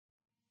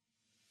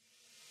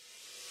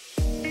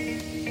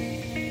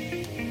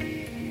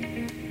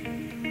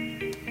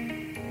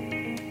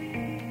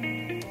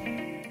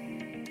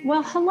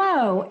Well,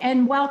 hello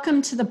and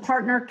welcome to the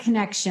Partner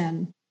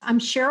Connection. I'm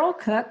Cheryl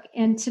Cook,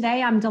 and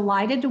today I'm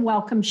delighted to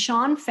welcome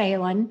Sean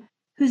Phelan,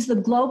 who's the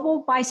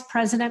Global Vice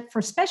President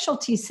for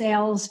Specialty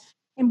Sales.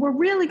 And we're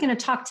really going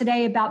to talk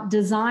today about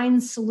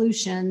design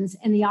solutions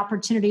and the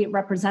opportunity it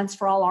represents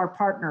for all our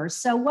partners.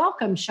 So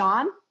welcome,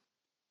 Sean.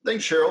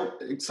 Thanks, Cheryl.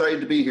 Excited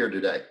to be here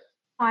today.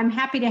 I'm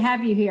happy to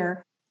have you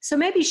here. So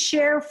maybe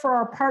share for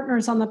our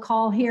partners on the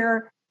call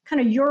here kind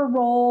of your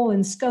role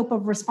and scope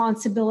of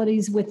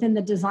responsibilities within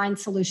the Design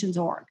Solutions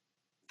org.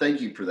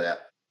 Thank you for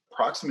that.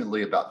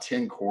 Approximately about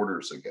 10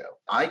 quarters ago,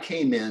 I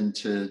came in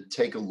to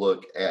take a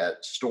look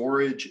at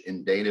storage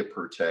and data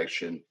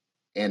protection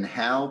and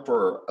how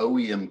for our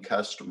OEM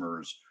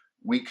customers,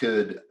 we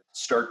could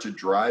start to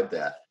drive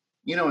that.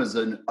 You know, as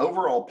an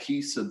overall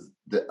piece of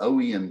the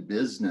OEM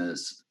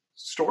business,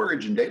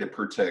 storage and data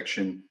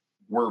protection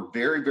were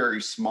very,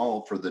 very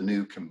small for the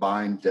new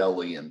combined Dell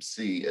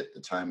EMC at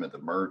the time of the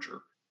merger.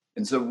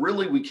 And so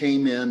really we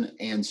came in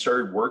and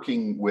started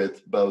working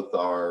with both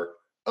our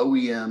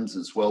OEMs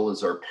as well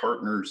as our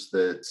partners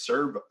that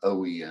serve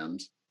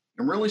OEMs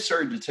and really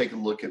started to take a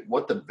look at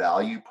what the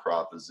value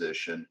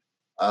proposition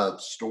of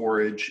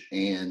storage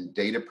and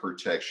data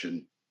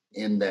protection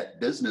in that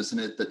business. And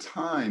at the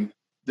time,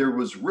 there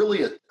was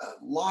really a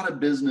lot of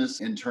business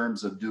in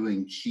terms of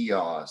doing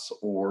kiosks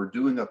or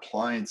doing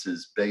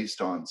appliances based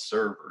on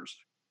servers.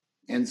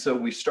 And so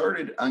we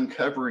started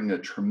uncovering a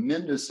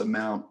tremendous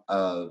amount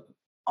of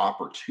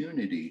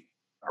opportunity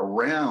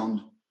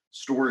around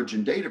storage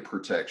and data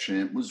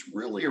protection. It was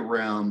really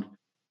around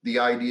the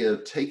idea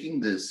of taking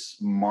this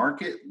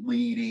market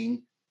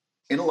leading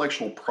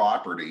intellectual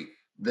property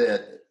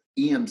that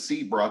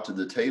EMC brought to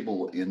the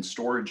table in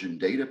storage and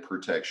data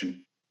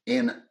protection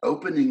and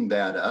opening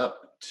that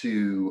up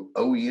to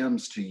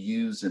OEMs to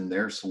use in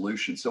their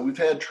solutions. So we've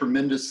had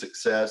tremendous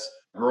success,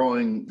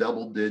 growing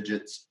double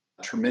digits,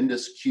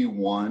 tremendous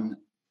Q1.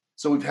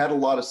 So we've had a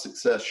lot of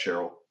success,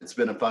 Cheryl. It's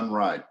been a fun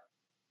ride.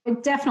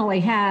 It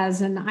definitely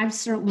has. And I've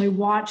certainly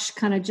watched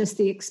kind of just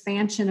the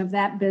expansion of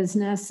that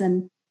business,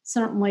 and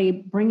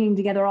certainly bringing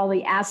together all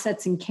the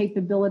assets and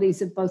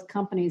capabilities of both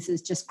companies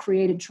has just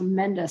created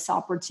tremendous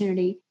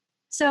opportunity.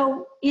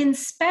 So in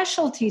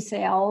specialty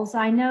sales,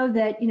 I know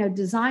that,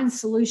 Design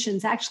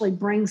Solutions actually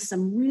brings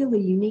some really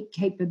unique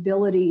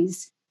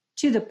capabilities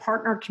to the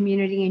partner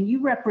community, and you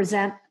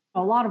represent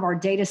a lot of our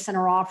data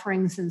center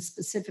offerings and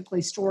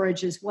specifically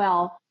storage as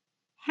well.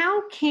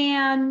 How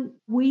can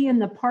we in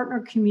the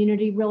partner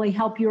community really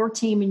help your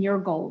team and your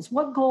goals?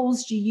 What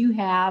goals do you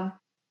have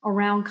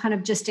around kind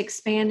of just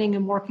expanding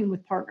and working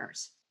with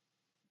partners?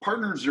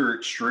 Partners are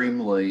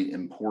extremely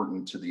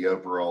important to the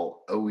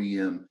overall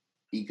OEM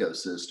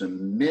ecosystem.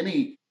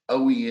 Many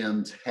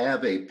OEMs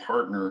have a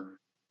partner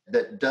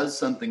that does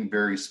something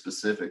very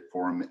specific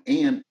for them.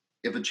 And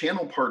if a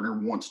channel partner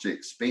wants to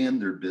expand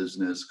their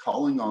business,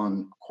 calling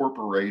on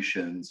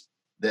corporations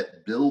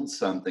that build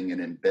something and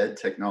embed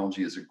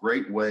technology is a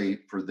great way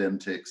for them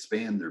to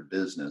expand their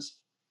business.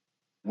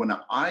 When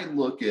I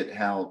look at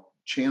how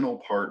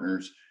channel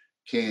partners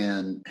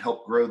can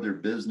help grow their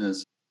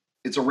business,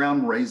 it's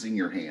around raising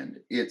your hand.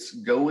 It's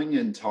going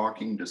and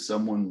talking to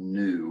someone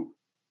new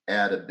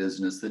at a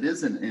business that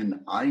isn't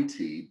in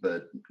IT,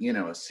 but a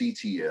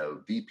CTO,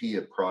 VP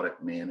of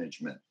product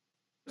management,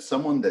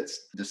 someone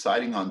that's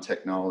deciding on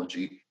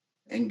technology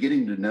and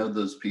getting to know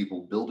those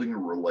people, building a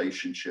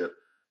relationship,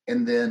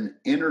 and then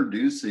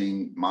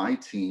introducing my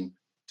team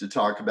to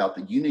talk about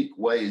the unique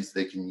ways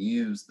they can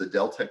use the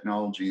Dell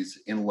Technologies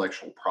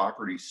intellectual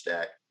property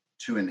stack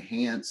to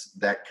enhance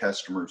that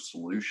customer's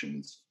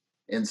solutions.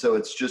 And so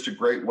it's just a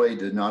great way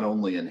to not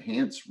only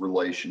enhance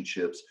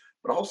relationships,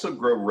 but also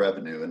grow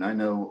revenue. And I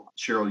know,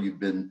 Cheryl, you've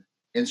been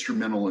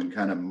instrumental in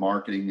kind of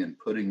marketing and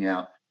putting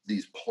out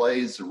these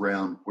plays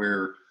around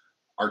where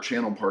our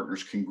channel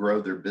partners can grow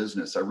their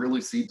business. I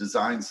really see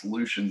design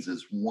solutions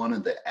as one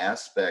of the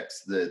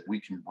aspects that we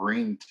can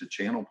bring to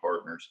channel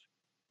partners.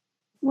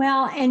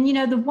 Well, and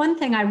the one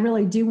thing I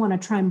really do want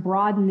to try and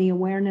broaden the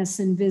awareness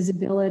and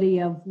visibility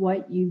of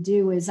what you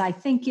do is I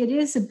think it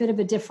is a bit of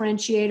a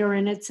differentiator,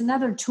 and it's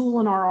another tool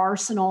in our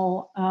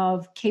arsenal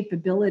of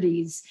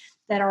capabilities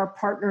that our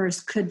partners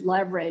could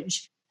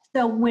leverage.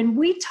 So when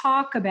we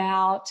talk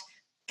about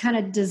kind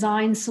of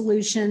design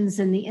solutions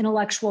and the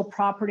intellectual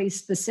property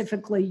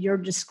specifically you're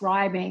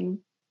describing,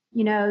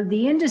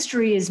 the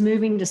industry is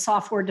moving to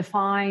software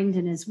defined.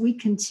 And as we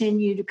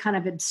continue to kind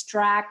of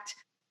abstract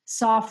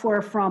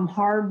software from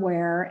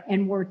hardware,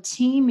 and we're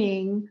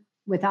teaming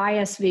with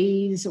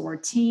ISVs or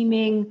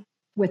teaming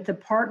with the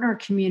partner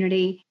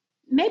community,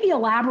 maybe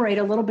elaborate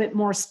a little bit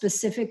more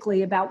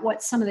specifically about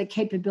what some of the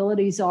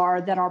capabilities are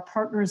that our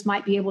partners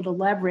might be able to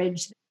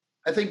leverage.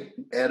 I think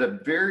at a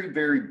very,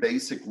 very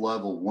basic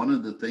level, one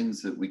of the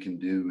things that we can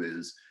do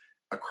is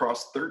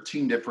across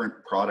 13 different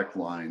product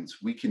lines,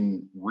 we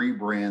can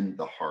rebrand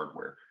the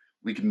hardware.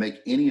 We can make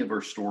any of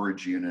our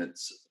storage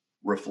units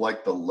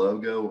reflect the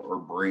logo or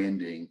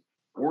branding,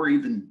 or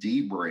even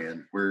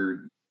debrand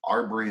where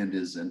our brand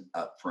isn't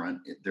up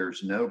front.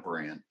 There's no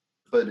brand.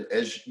 But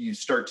as you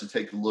start to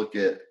take a look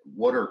at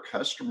what our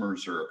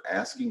customers are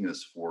asking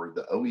us for,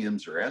 the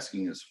OEMs are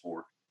asking us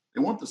for,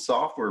 they want the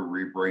software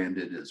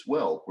rebranded as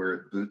well, where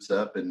it boots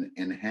up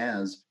and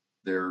has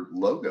their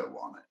logo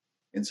on it.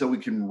 And so we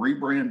can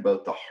rebrand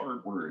both the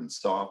hardware and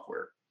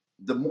software.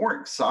 The more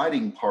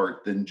exciting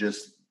part than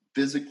just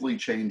physically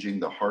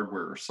changing the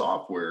hardware or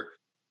software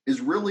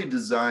is really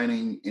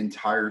designing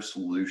entire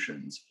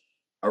solutions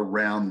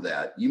around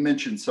that. You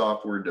mentioned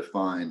software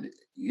defined.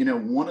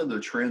 One of the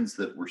trends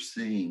that we're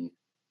seeing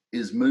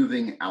is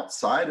moving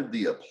outside of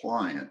the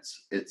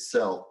appliance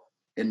itself.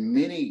 And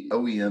many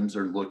OEMs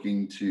are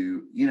looking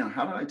to,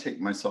 how do I take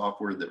my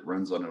software that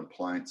runs on an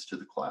appliance to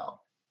the cloud?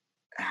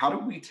 How do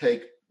we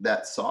take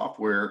that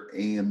software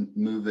and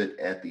move it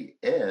at the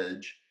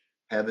edge,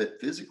 have it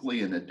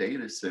physically in a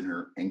data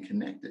center and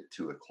connect it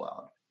to a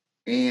cloud?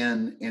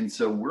 And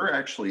so we're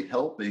actually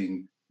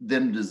helping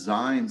them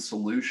design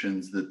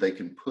solutions that they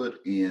can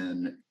put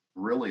in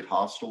really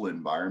hostile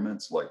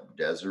environments like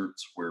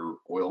deserts where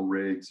oil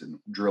rigs and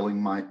drilling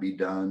might be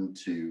done,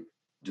 to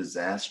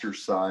disaster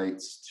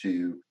sites,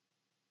 to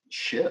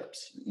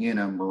ships,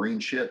 marine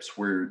ships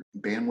where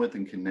bandwidth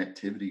and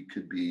connectivity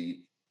could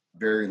be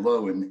very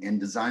low, and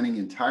designing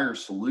entire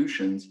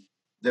solutions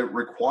that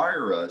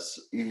require us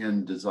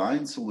in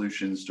design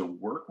solutions to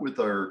work with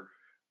our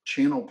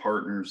channel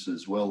partners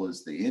as well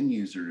as the end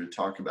user to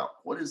talk about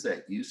what is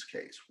that use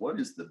case? What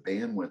is the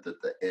bandwidth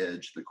at the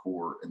edge, the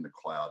core, and the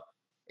cloud?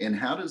 And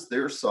how does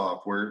their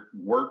software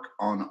work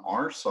on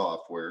our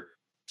software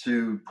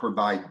to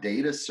provide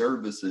data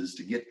services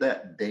to get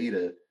that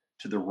data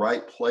to the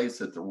right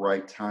place at the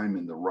right time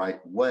in the right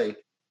way,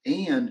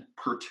 and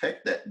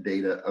protect that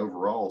data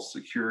overall,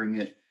 securing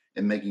it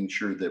and making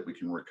sure that we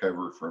can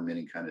recover from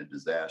any kind of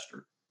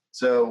disaster.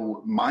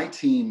 So my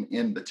team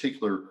in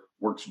particular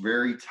works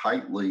very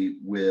tightly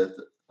with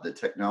the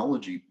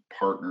technology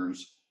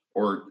partners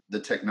or the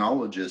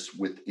technologists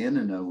within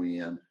an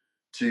OEM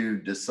to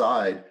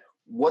decide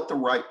what the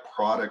right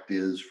product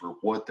is for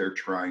what they're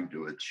trying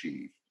to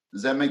achieve.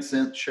 Does that make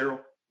sense, Cheryl?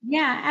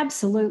 Yeah,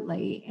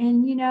 absolutely.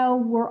 And,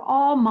 we're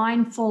all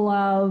mindful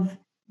of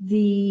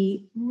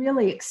the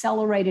really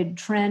accelerated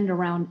trend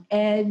around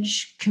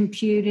edge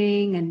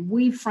computing. And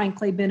we've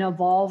frankly been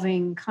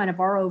evolving kind of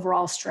our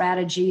overall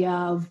strategy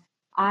of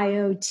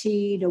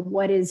IoT to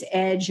what is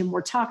edge. And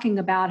we're talking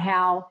about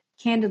how,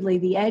 candidly,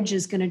 the edge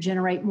is going to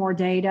generate more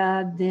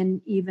data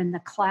than even the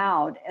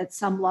cloud at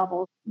some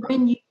level.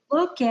 When you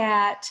look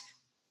at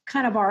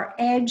kind of our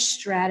edge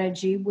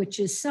strategy, which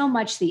is so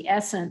much the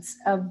essence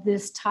of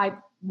this type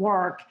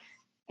work,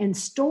 and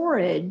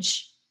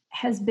storage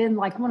has been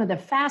like one of the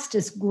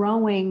fastest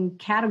growing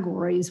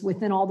categories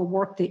within all the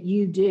work that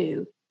you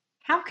do.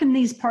 How can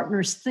these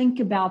partners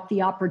think about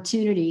the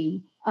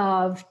opportunity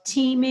of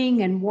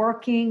teaming and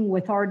working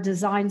with our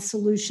design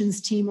solutions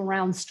team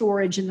around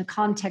storage in the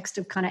context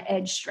of kind of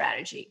edge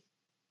strategy?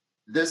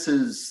 This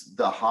is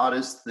the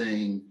hottest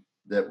thing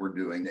that we're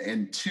doing.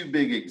 And two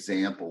big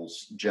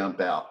examples jump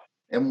out.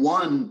 And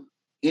one,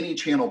 any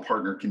channel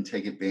partner can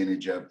take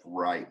advantage of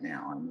right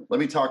now. And let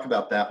me talk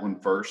about that one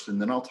first,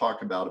 and then I'll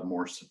talk about a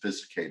more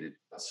sophisticated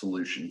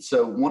solution.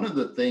 So one of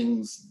the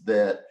things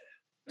that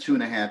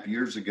 2.5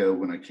 years ago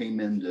when I came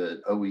into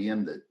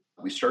OEM, that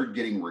we started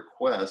getting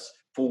requests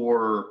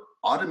for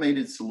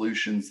automated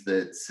solutions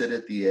that sit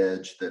at the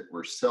edge, that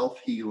were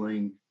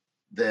self-healing,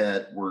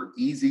 that were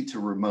easy to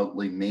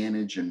remotely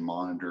manage and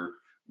monitor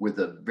with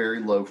a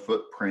very low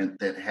footprint,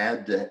 that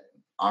had to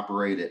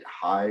operate at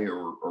high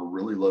or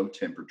really low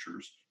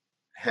temperatures,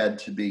 had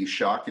to be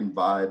shock and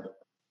vibe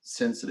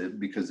sensitive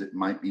because it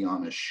might be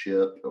on a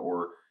ship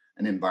or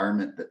an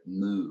environment that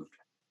moved.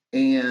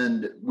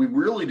 And we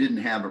really didn't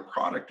have a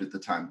product at the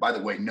time. By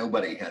the way,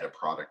 nobody had a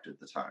product at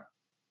the time.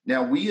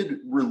 Now, we had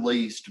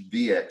released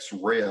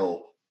VX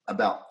Rail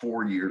about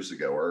 4 years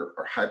ago, our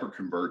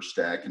hyperconverged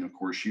stack. And of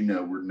course,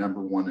 we're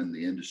number one in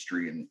the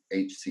industry in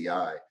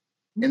HCI.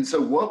 And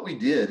so what we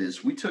did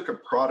is we took a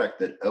product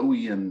that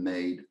OEM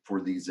made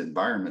for these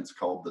environments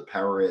called the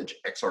PowerEdge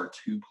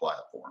XR2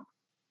 platform.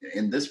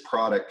 And this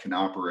product can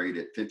operate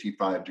at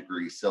 55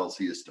 degrees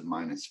Celsius to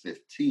minus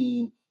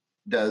 15,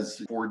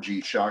 does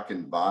 4G shock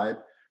and vibe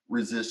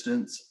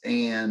resistance,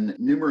 and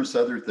numerous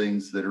other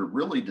things that are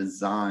really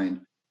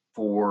designed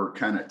for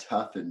kind of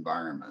tough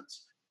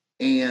environments.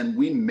 And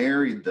we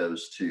married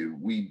those two.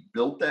 We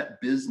built that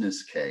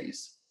business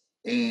case,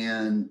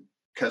 and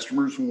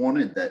customers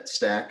wanted that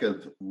stack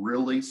of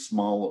really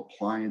small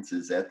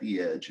appliances at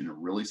the edge in a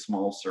really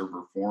small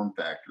server form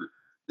factor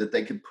that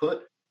they could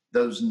put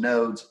those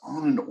nodes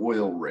on an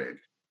oil rig,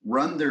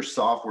 run their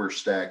software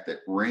stack that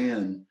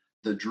ran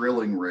the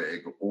drilling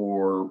rig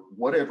or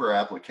whatever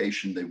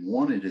application they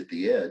wanted at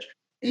the edge.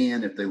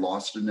 And if they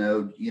lost a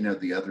node,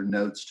 the other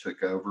nodes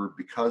took over.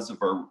 Because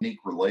of our unique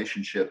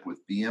relationship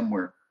with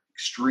VMware,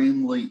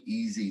 extremely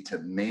easy to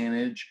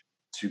manage,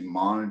 to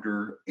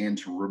monitor, and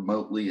to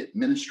remotely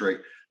administrate.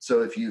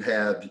 So if you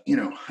have,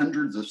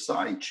 hundreds of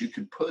sites, you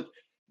could put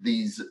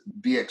these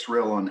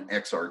VxRail on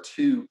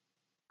XR2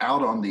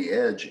 out on the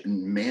edge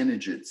and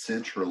manage it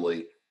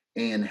centrally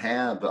and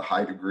have a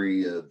high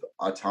degree of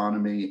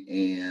autonomy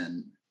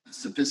and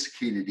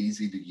sophisticated,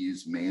 easy to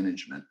use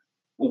management.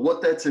 Well,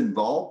 what that's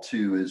involved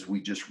to is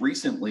we just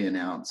recently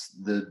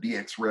announced the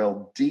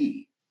VxRail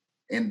D,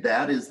 and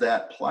that is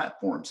that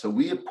platform. So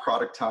we have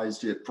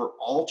productized it for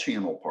all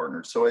channel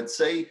partners. So I'd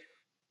say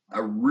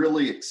a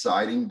really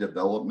exciting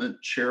development,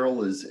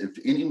 Cheryl, is if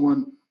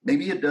anyone,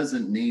 maybe it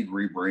doesn't need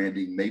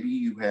rebranding, maybe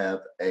you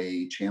have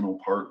a channel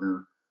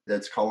partner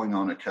that's calling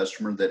on a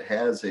customer that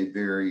has a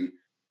very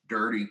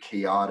dirty,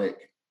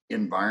 chaotic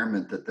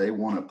environment that they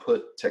want to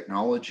put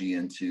technology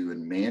into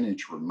and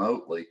manage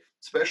remotely,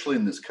 especially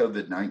in this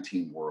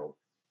COVID-19 world.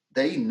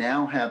 They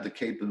now have the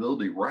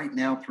capability right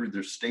now through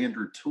their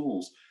standard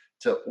tools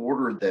to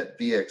order that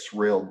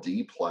VxRail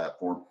D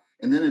platform.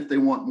 And then if they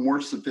want more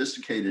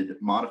sophisticated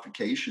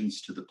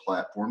modifications to the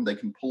platform, they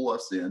can pull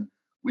us in.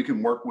 We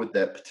can work with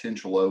that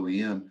potential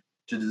OEM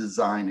to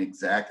design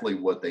exactly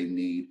what they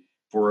need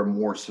for a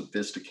more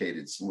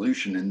sophisticated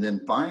solution. And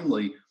then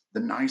finally, the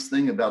nice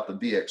thing about the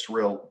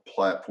VxRail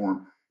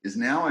platform is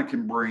now I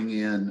can bring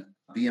in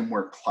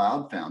VMware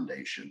Cloud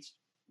Foundations,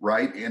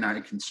 right? And I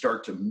can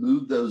start to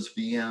move those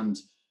VMs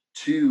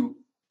to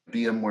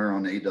VMware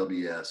on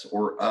AWS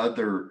or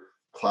other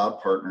cloud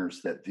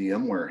partners that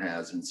VMware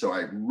has. And so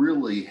I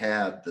really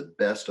have the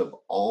best of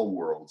all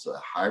worlds, a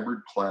hybrid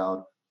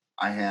cloud.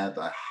 I have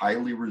a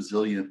highly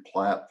resilient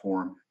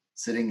platform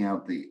sitting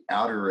out the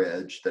outer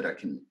edge that I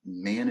can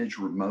manage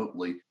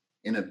remotely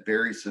in a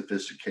very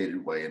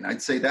sophisticated way. And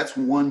I'd say that's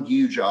one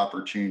huge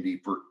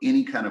opportunity for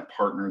any kind of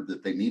partner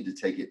that they need to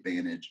take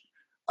advantage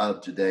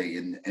of today.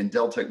 And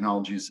Dell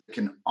Technologies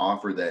can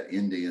offer that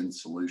end-to-end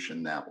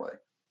solution that way.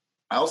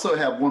 I also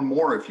have one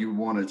more if you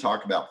want to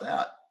talk about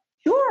that.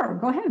 Sure,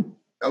 go ahead.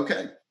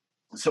 Okay.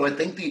 So I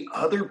think the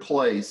other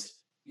place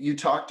you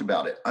talked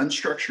about it,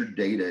 unstructured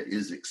data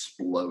is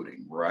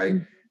exploding,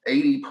 right?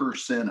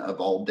 80% of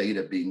all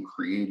data being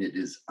created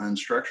is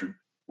unstructured.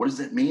 What does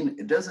that mean?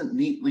 It doesn't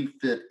neatly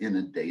fit in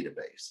a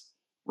database,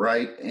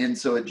 right? And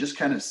so it just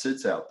kind of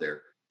sits out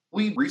there.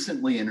 We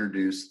recently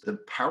introduced the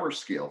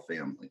PowerScale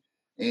family,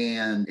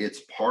 and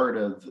it's part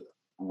of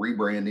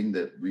rebranding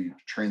that we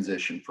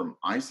transitioned from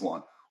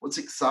Isilon. What's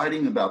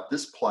exciting about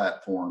this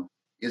platform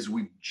is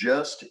we've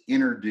just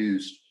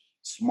introduced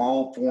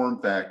small form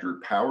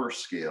factor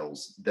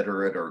PowerScales that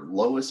are at our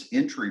lowest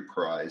entry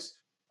price,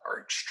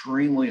 are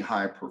extremely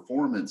high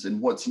performance. And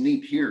what's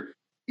neat here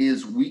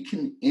is we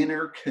can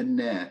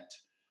interconnect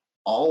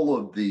all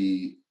of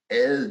the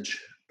edge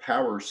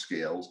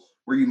PowerScales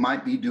where you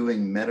might be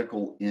doing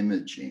medical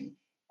imaging,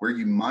 where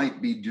you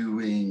might be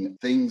doing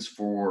things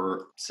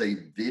for, say,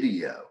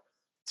 video,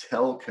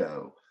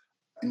 telco,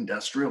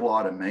 industrial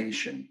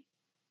automation,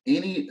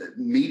 any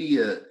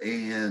media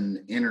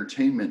and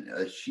entertainment,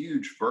 a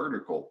huge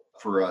vertical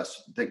for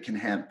us that can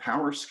have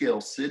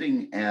PowerScale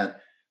sitting at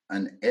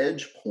an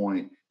edge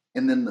point,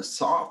 and then the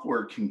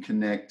software can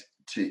connect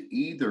to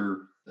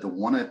either the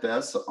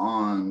OneFS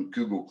on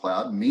Google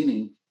Cloud,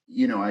 meaning,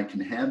 I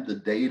can have the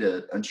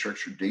data,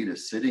 unstructured data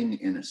sitting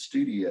in a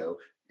studio,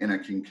 and I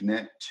can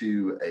connect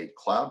to a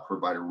cloud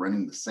provider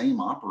running the same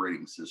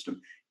operating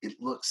system.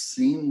 It looks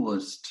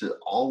seamless to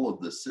all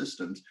of the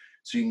systems.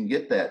 So you can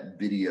get that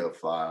video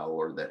file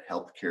or that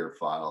healthcare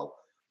file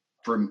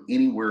from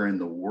anywhere in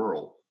the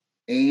world.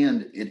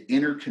 And it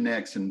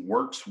interconnects and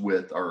works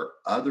with our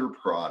other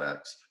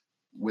products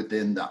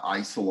within the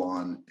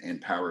Isilon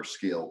and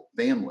PowerScale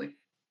family.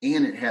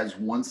 And it has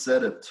one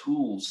set of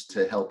tools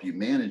to help you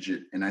manage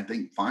it. And I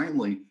think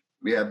finally,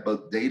 we have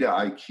both Data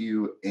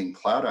IQ and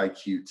Cloud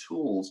IQ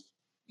tools,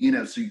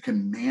 so you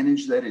can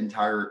manage that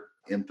entire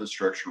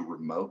infrastructure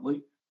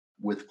remotely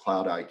with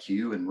Cloud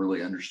IQ and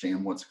really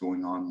understand what's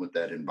going on with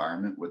that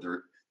environment,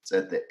 whether it's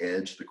at the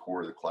edge, the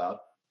core of the cloud.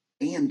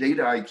 And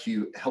Data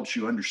IQ helps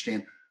you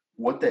understand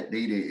what that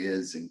data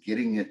is and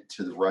getting it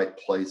to the right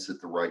place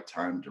at the right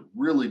time to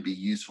really be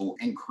useful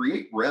and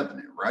create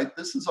revenue, right?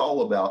 This is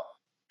all about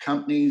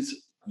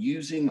companies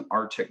using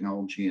our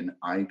technology and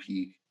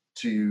IP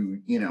to,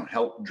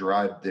 help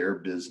drive their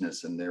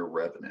business and their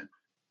revenue.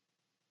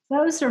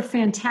 Those are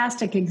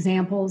fantastic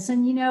examples.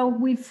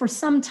 And, we've for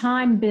some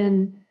time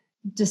been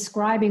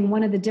describing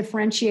one of the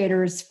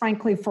differentiators,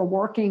 frankly, for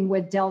working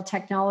with Dell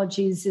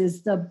Technologies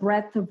is the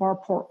breadth of our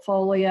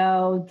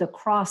portfolio, the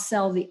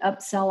cross-sell, the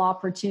upsell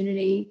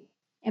opportunity.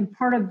 And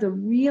part of the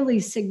really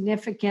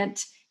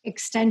significant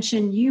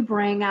extension you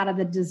bring out of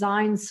the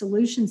design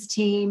solutions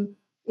team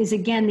is,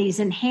 again, these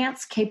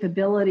enhanced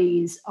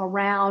capabilities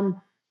around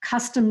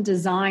custom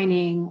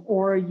designing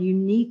or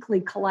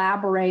uniquely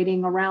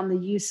collaborating around the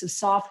use of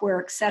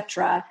software, et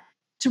cetera,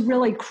 to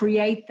really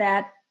create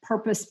that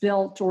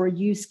purpose-built or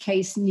use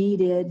case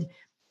needed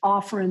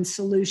offer and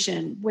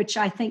solution, which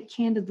I think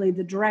candidly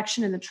the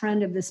direction and the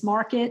trend of this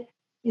market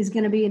is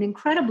going to be an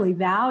incredibly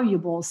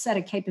valuable set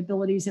of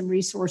capabilities and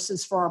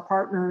resources for our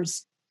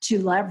partners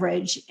to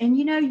leverage. And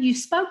you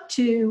spoke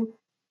to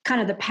kind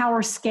of the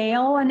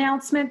PowerScale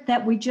announcement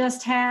that we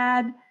just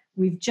had.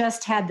 We've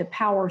just had the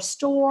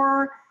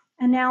PowerStore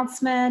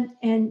announcement.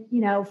 And,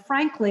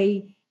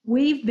 frankly,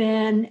 we've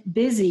been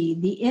busy.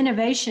 The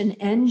innovation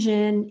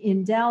engine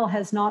in Dell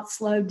has not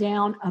slowed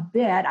down a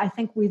bit. I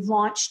think we've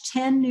launched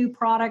 10 new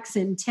products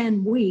in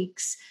 10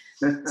 weeks.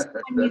 So when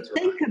you That's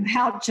think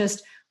about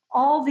just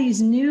all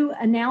these new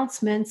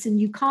announcements, and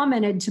you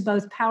commented to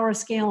both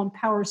PowerScale and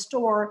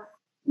PowerStore,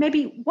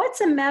 maybe what's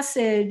a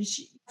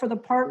message for the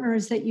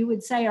partners that you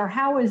would say, or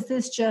how is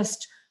this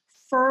just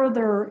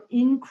further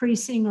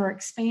increasing or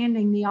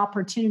expanding the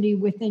opportunity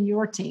within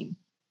your team?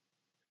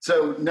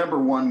 So, number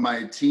one,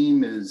 my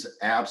team is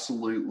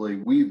absolutely,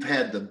 we've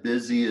had the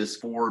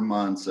busiest 4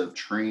 months of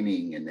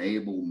training,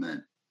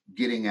 enablement,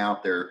 getting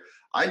out there.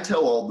 I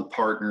tell all the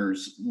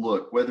partners,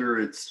 look, whether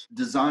it's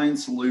design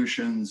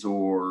solutions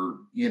or,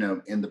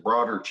 in the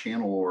broader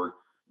channel, or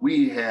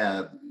we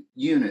have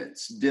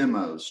units,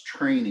 demos,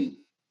 training,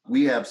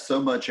 we have so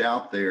much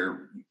out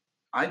there.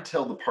 I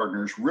tell the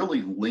partners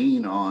really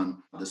lean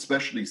on the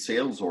specialty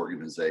sales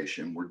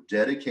organization. We're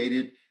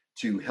dedicated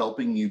to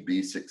helping you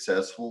be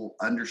successful,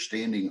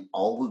 understanding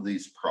all of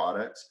these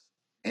products,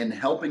 and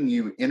helping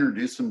you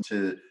introduce them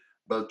to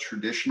both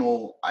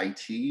traditional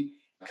IT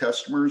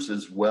customers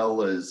as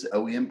well as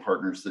OEM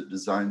partners that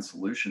Design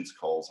Solutions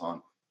calls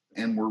on.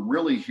 And we're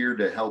really here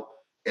to help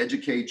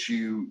educate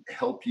you,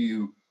 help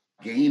you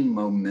gain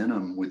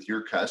momentum with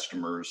your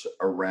customers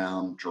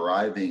around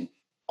driving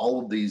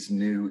all of these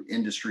new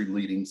industry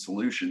leading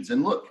solutions.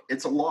 And look,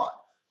 it's a lot.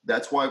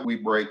 That's why we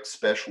break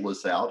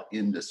specialists out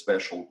into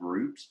special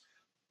groups,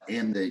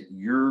 and that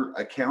your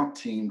account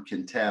team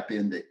can tap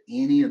into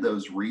any of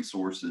those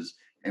resources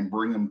and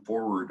bring them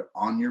forward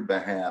on your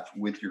behalf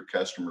with your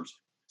customers.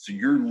 So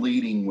you're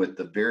leading with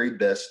the very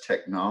best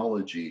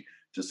technology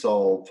to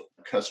solve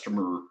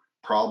customer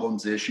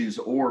problems, issues,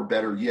 or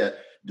better yet,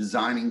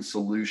 designing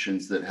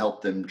solutions that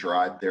help them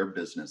drive their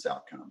business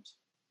outcomes.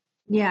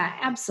 Yeah,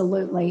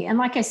 absolutely. And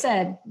like I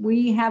said,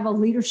 we have a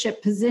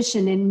leadership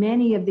position in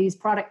many of these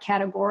product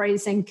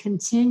categories and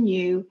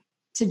continue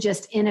to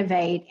just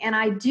innovate. And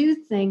I do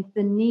think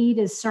the need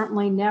has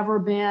certainly never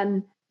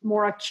been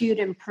more acute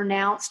and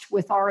pronounced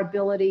with our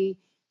ability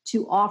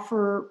to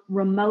offer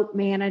remote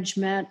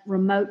management,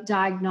 remote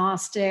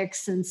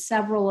diagnostics, and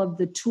several of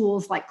the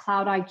tools like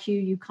Cloud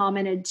IQ you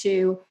commented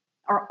to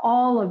are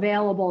all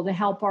available to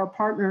help our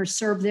partners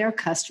serve their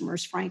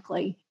customers,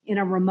 frankly, in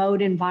a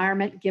remote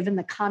environment, given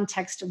the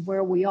context of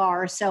where we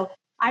are. So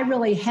I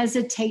really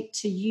hesitate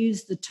to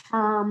use the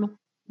term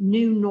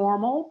new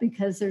normal,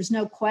 because there's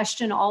no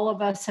question all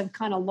of us have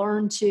kind of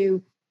learned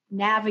to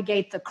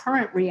navigate the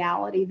current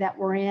reality that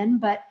we're in.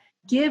 But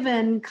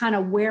given kind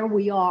of where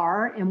we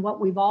are and what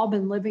we've all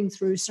been living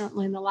through,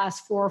 certainly in the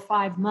last 4 or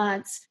 5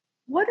 months,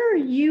 what are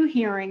you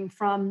hearing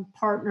from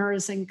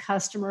partners and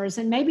customers?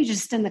 And maybe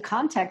just in the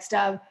context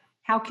of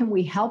how can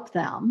we help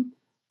them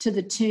to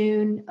the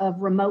tune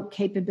of remote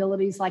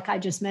capabilities, like I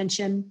just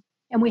mentioned.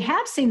 And we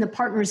have seen the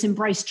partners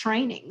embrace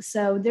training.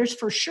 So there's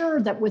for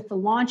sure that with the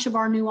launch of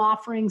our new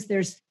offerings,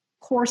 there's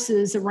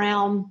courses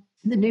around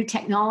the new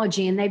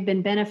technology, and they've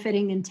been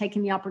benefiting and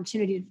taking the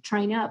opportunity to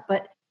train up.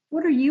 But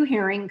what are you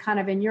hearing kind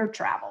of in your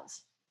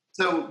travels?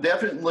 So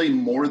definitely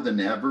more than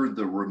ever,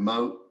 the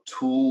remote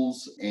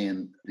tools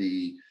and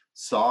the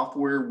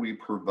software we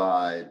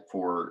provide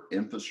for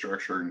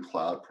infrastructure and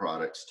cloud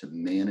products to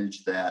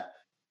manage that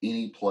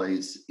any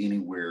place,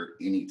 anywhere,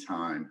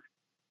 anytime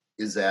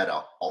is at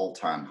an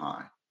all-time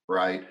high,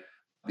 right?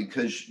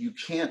 Because you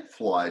can't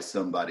fly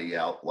somebody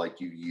out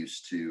like you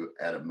used to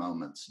at a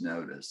moment's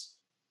notice.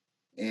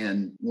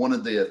 And one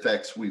of the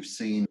effects we've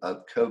seen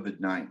of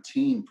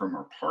COVID-19 from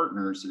our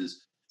partners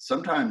is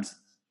sometimes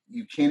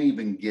you can't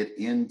even get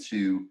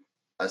into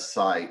a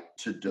site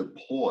to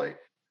deploy.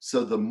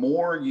 So the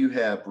more you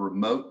have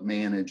remote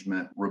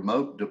management,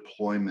 remote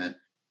deployment,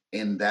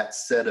 and that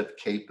set of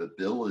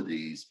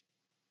capabilities,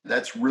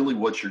 that's really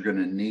what you're going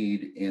to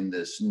need in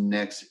this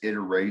next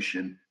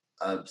iteration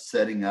of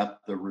setting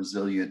up the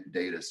resilient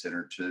data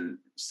center, to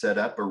set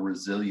up a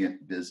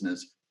resilient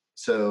business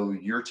so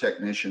your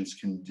technicians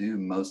can do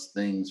most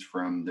things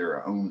from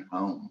their own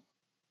home.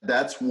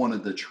 That's one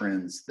of the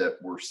trends that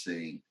we're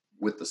seeing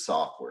with the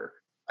software.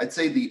 I'd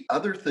say the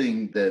other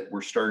thing that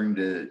we're starting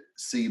to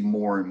see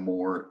more and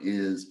more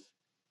is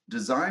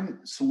design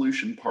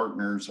solution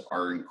partners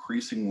are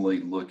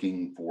increasingly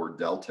looking for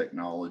Dell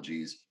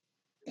Technologies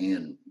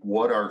and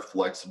what our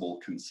flexible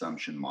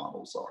consumption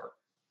models are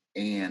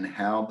and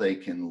how they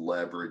can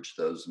leverage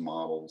those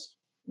models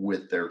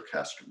with their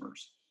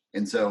customers.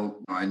 And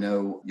so I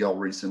know y'all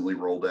recently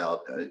rolled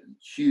out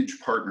huge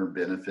partner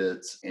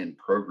benefits and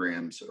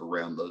programs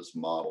around those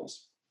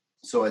models.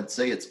 So I'd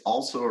say it's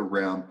also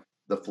around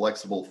the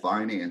flexible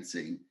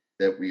financing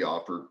that we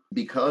offer,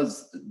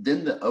 because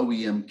then the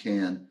OEM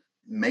can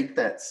make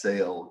that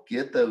sale,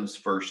 get those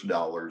first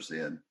dollars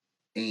in,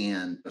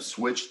 and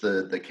switch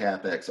the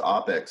CapEx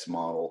OpEx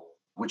model,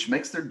 which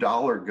makes their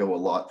dollar go a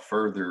lot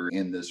further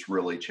in this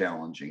really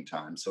challenging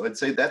time. So I'd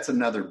say that's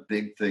another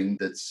big thing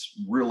that's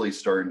really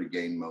starting to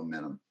gain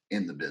momentum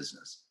in the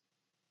business.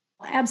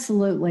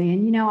 Absolutely.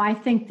 And, I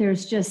think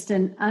there's just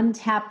an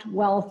untapped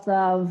wealth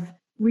of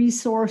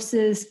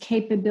resources,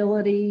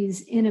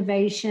 capabilities,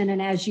 innovation,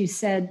 and as you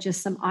said,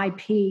 just some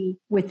IP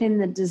within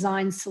the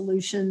design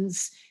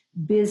solutions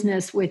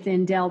business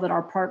within Dell that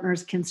our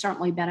partners can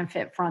certainly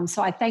benefit from.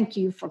 So I thank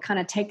you for kind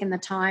of taking the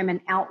time and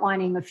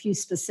outlining a few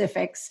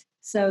specifics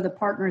so the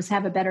partners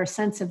have a better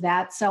sense of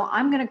that. So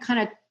I'm going to kind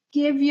of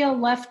give you a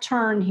left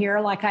turn here,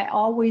 like I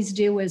always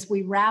do as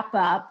we wrap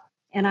up.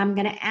 And I'm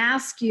going to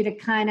ask you to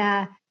kind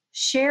of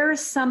share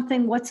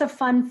something. What's a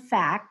fun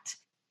fact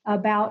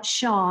about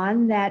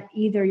Sean that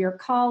either your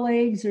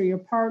colleagues or your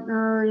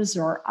partners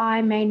or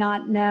I may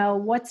not know?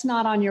 What's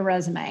not on your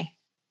resume?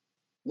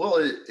 Well,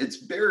 it's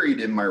buried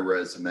in my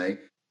resume,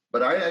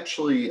 but I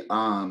actually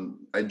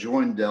I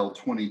joined Dell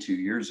 22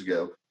 years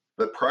ago.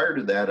 But prior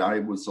to that, I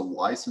was a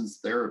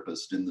licensed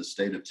therapist in the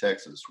state of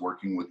Texas,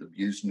 working with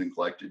abused and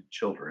neglected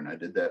children. I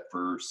did that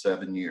for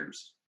 7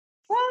 years.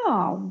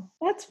 Wow,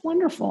 that's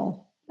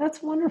wonderful.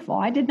 That's wonderful.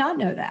 I did not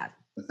know that.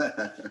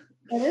 That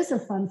is a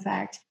fun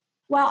fact.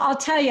 Well, I'll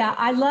tell you,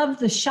 I love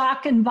the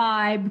shock and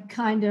vibe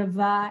kind of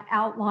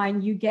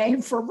outline you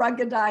gave for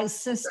ruggedized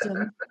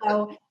systems.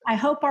 So I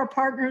hope our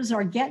partners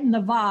are getting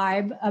the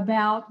vibe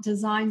about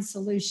design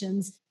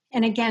solutions.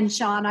 And again,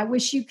 Sean, I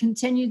wish you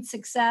continued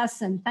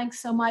success and thanks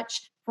so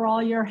much for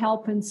all your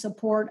help and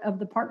support of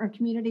the partner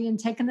community and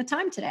taking the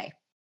time today.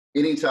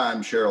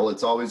 Anytime, Cheryl.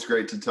 It's always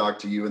great to talk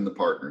to you and the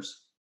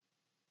partners.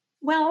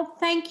 Well,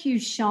 thank you,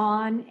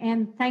 Sean,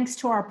 and thanks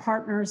to our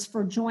partners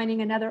for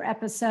joining another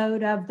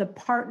episode of the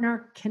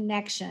Partner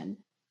Connection.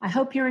 I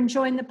hope you're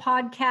enjoying the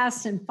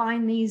podcast and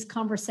find these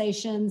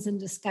conversations and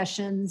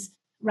discussions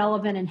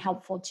relevant and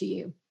helpful to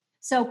you.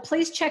 So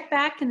please check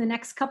back in the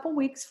next couple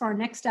weeks for our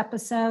next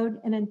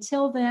episode. And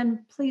until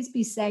then, please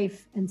be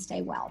safe and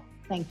stay well.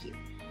 Thank you.